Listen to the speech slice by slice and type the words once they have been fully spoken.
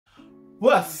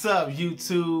What's up,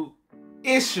 YouTube?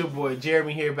 It's your boy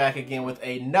Jeremy here, back again with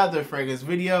another fragrance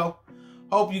video.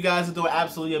 Hope you guys are doing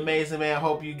absolutely amazing, man.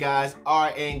 Hope you guys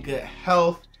are in good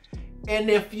health. And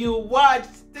if you watch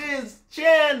this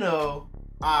channel,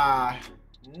 I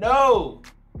know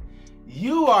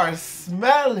you are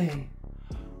smelling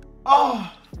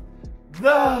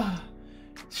the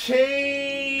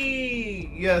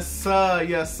chain. Yes, sir.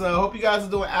 Yes, sir. Hope you guys are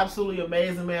doing absolutely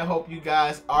amazing, man. Hope you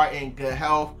guys are in good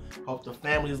health. Hope the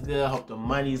family's good. Hope the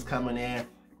money's coming in.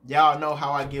 Y'all know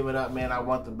how I give it up, man. I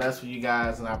want the best for you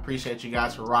guys, and I appreciate you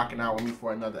guys for rocking out with me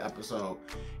for another episode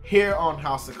here on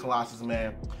House of Kollasus,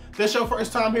 man. If this your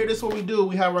first time here, this is what we do.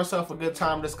 We have ourselves a good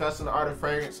time discussing the art of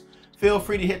fragrance. Feel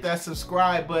free to hit that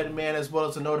subscribe button, man, as well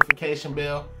as the notification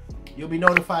bell. You'll be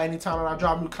notified anytime that I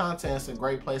drop new content. It's a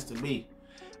great place to be.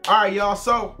 All right, y'all.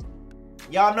 So,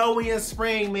 y'all know we in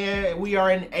spring, man. We are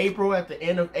in April, at the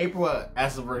end of April,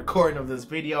 as of recording of this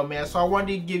video, man. So I wanted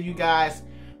to give you guys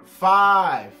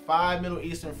five Middle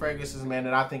Eastern fragrances, man,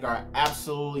 that I think are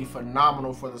absolutely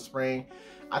phenomenal for the spring.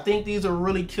 I think these will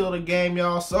really kill the game,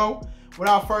 y'all. So,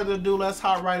 without further ado, let's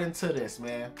hop right into this,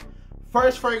 man.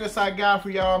 First fragrance I got for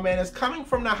y'all, man, is coming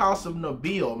from the house of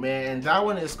Nabeel, man. And that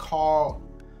one is called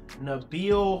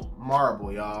Nabeel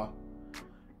Marble, y'all.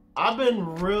 I've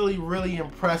been really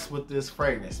impressed with this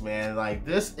fragrance, man. Like,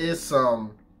 this is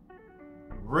some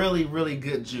really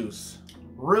good juice.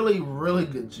 Really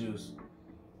good juice.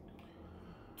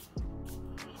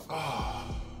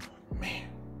 Oh, man.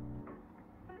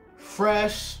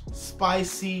 Fresh,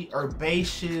 spicy,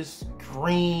 herbaceous,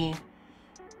 green,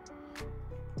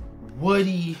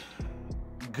 woody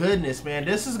goodness, man.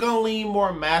 This is gonna lean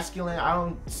more masculine. I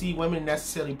don't see women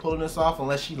necessarily pulling this off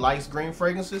unless she likes green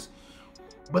fragrances.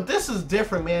 But this is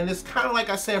different, man. It's kind of like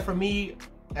I said, for me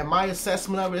and my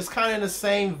assessment of it, it's kind of in the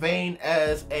same vein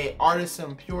as a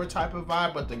Artisan Pure type of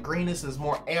vibe, but the greenness is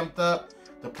more amped up.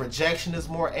 The projection is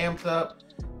more amped up.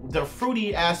 The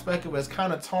fruity aspect of it is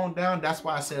kind of toned down. That's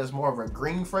why I said it's more of a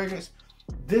green fragrance.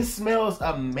 This smells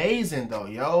amazing though,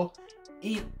 yo.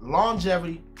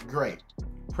 Longevity, great.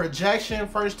 Projection,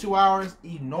 first 2 hours,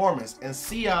 enormous. And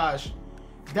sillage,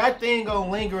 that thing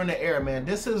gonna linger in the air, man.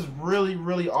 This is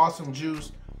really awesome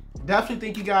juice. Definitely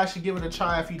think you guys should give it a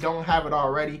try if you don't have it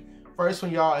already. First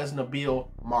one, y'all, is Nabeel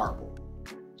Marble.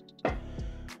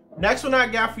 Next one I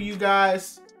got for you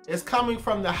guys is coming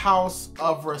from the house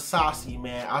of Rasasi,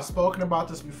 man. I've spoken about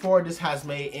this before. This has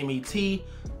made MET.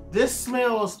 This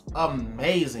smells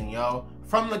amazing, yo.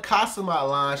 From the Qasamat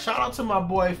line. Shout out to my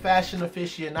boy fashion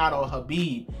aficionado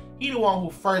Habib. He the one who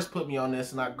first put me on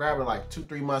this, and I grabbed it like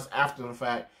 2-3 months after the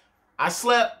fact. I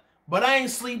slept, but I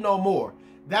ain't sleep no more.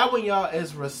 That one, y'all,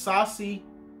 is Rasasi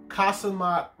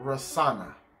Qasamat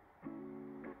Rasana.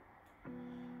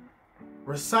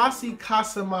 Rasasi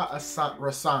Qasamat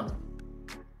Rasana.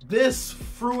 This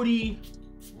fruity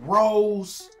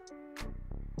rose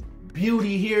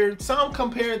beauty here. Some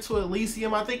compare it to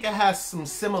Elysium. I think it has some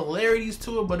similarities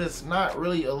to it, but it's not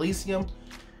really Elysium.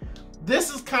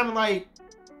 This is kind of like,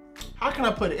 how can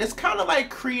I put it? It's kind of like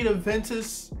Creed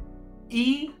Aventus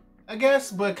E, I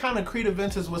guess, but kind of Creed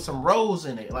Aventus with some rose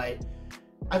in it. Like,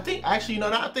 I think, actually, you know,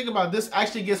 now I think about this,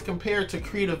 actually gets compared to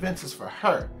Creed Aventus for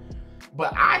her.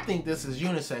 But I think this is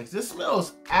unisex. This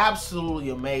smells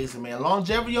absolutely amazing, man.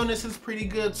 Longevity on this is pretty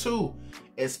good too.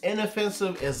 It's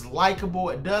inoffensive, it's likable,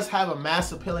 it does have a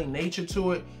mass appealing nature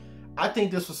to it. I think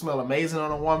this will smell amazing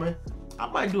on a woman. I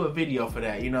might do a video for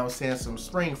that, you know what I'm saying? Some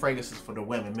spring fragrances for the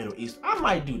women, Middle East. I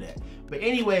might do that. But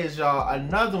anyways, y'all,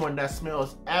 another one that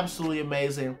smells absolutely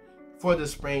amazing for the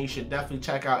spring you should definitely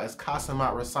check out is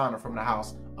Qasamat Rasana from the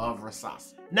house of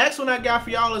Rasasi. Next one I got for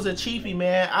y'all is a cheapie,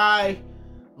 man. I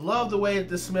love the way that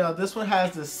this smells. This one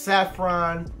has this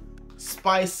saffron,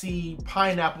 spicy,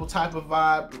 pineapple type of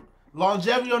vibe.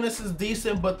 Longevity on this is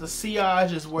decent, but the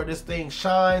sillage is where this thing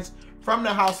shines. From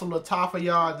the house of Lattafa,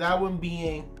 y'all, that one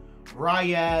being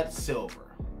Raed Silver.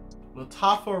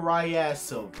 Lattafa Raed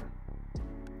Silver.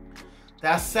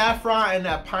 That saffron and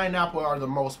that pineapple are the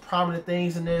most prominent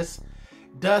things in this.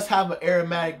 Does have an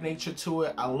aromatic nature to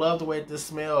it. I love the way that this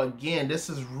smells. Again, this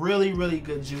is really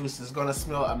good juice. It's gonna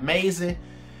smell amazing.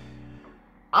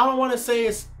 I don't want to say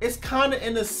it's kind of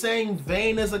in the same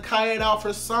vein as a Qasamat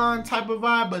Al-Farsan type of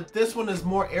vibe, but this one is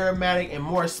more aromatic and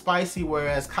more spicy,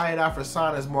 whereas Qasamat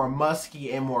Al-Farsan is more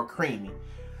musky and more creamy.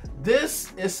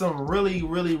 This is some really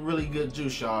good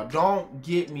juice, y'all. Don't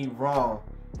get me wrong.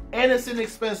 And it's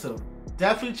inexpensive.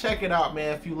 Definitely check it out,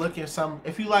 man. If you look at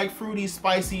if you like fruity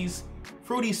spices,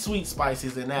 fruity sweet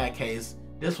spices in that case,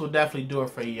 this will definitely do it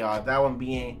for y'all. That one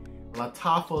being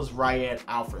Lattafa's Raed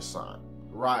Al-Farsan.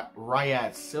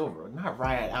 Raed Silver, not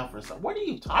Raed Al-Farsan. What are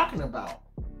you talking about?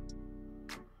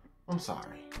 I'm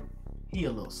sorry. He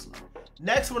a little slow.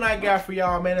 Next one I got for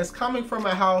y'all, man, is coming from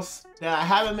a house that I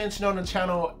haven't mentioned on the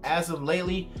channel as of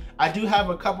lately. I do have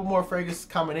a couple more fragrances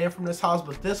coming in from this house,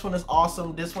 but this one is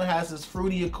awesome. This one has this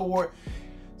fruity accord,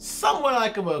 somewhat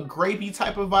like of a grapey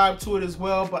type of vibe to it as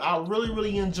well, but I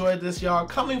really enjoyed this, y'all.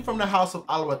 Coming from the house of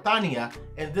Wataniah,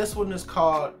 and this one is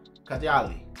called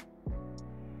Khaayali.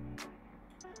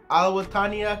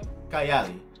 Wataniah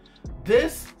Khaayali.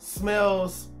 This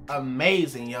smells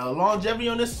amazing, yo. Longevity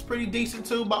on this is pretty decent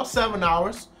too, about 7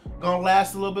 hours. Gonna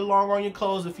last a little bit longer on your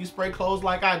clothes if you spray clothes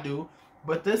like I do.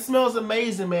 But this smells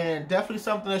amazing, man. Definitely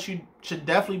something that you should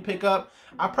definitely pick up.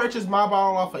 I purchased my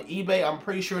bottle off of eBay. I'm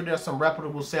pretty sure there's some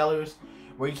reputable sellers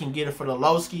where you can get it for the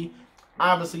lowski.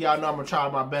 Obviously, y'all know I'm gonna try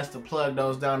my best to plug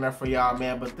those down there for y'all,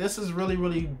 man. But this is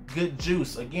really good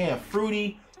juice. Again,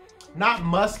 fruity, not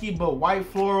musky, but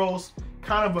white florals,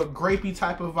 kind of a grapey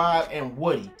type of vibe, and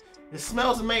woody. It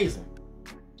smells amazing.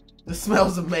 This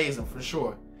smells amazing for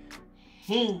sure.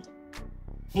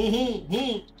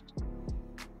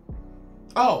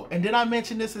 Oh, and did I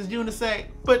mention this is unisex?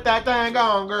 Put that thing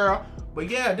on, girl. But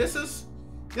yeah, this is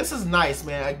nice,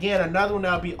 man. Again, another one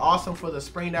that'll be awesome for the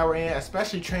spring that we're in,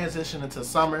 especially transitioning to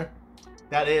summer.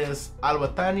 That is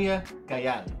Wataniah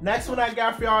Khaayali. Next one I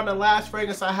got for y'all, and the last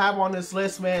fragrance I have on this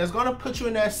list, man, is gonna put you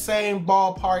in that same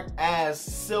ballpark as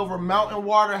Silver Mountain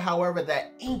Water. However,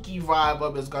 that inky vibe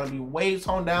of it is gonna be way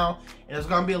toned down, and it's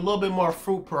gonna be a little bit more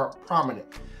fruit prominent.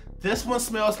 This one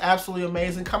smells absolutely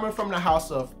amazing, coming from the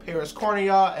house of Paris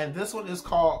Cornell, and this one is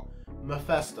called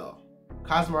Mafesto.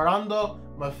 Cosmerando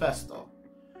Mafesto.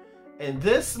 And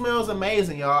this smells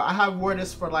amazing, y'all. I have worn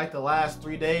this for like the last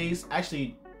 3 days.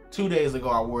 Actually, 2 days ago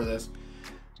I wore this.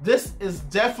 This is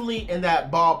definitely in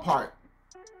that ballpark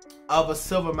of a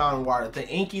Silver Mountain Water. The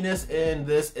inkiness in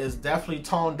this is definitely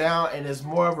toned down and is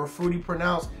more of a fruity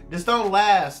pronounce. This don't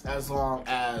last as long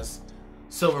as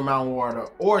Silver Mountain Water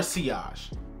or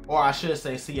Sillage. Or I should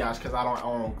say Sillage because I don't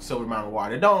own Silver Mountain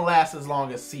Water. It don't last as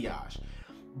long as Sillage.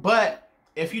 But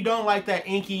if you don't like that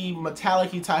inky,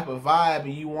 metallic-y type of vibe,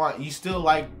 and you still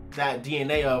like that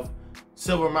DNA of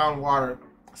Silver Mountain Water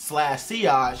 /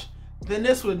 Sillage, then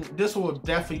this will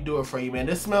definitely do it for you, man.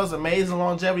 This smells amazing.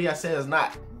 Longevity, I said, is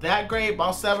not that great.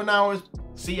 About 7 hours.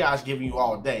 Sillage giving you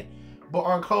all day. But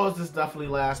on clothes, this definitely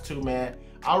lasts too, man.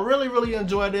 I really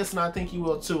enjoy this, and I think you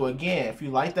will too. Again, if you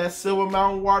like that Silver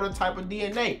Mountain Water type of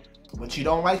DNA, but you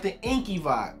don't like the inky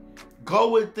vibe, go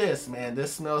with this, man.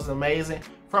 This smells amazing.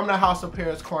 From the house of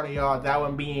Paris Cornell, that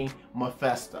one being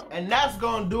Mafesto. And that's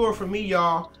gonna do it for me,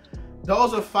 y'all.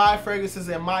 Those are 5 fragrances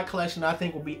in my collection I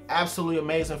think will be absolutely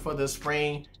amazing for this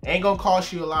spring. Ain't gonna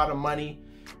cost you a lot of money,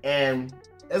 and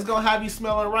it's gonna have you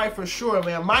smelling right for sure,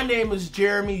 man. My name is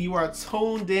Jeremy. You are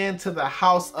tuned in to the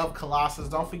House of Kollasus.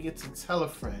 Don't forget to tell a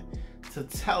friend, to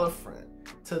tell a friend,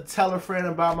 to tell a friend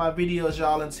about my videos,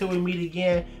 y'all. Until we meet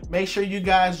again, make sure you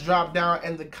guys drop down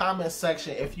in the comment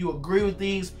section if you agree with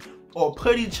these or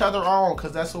put each other on,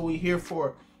 because that's what we're here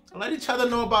for. Let each other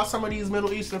know about some of these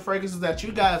Middle Eastern fragrances that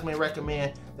you guys may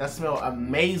recommend that smell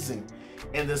amazing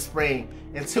in the spring.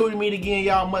 Until we meet again,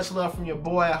 y'all, much love from your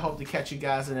boy. I hope to catch you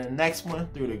guys in the next one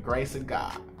through the grace of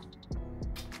God.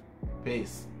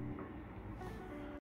 Peace.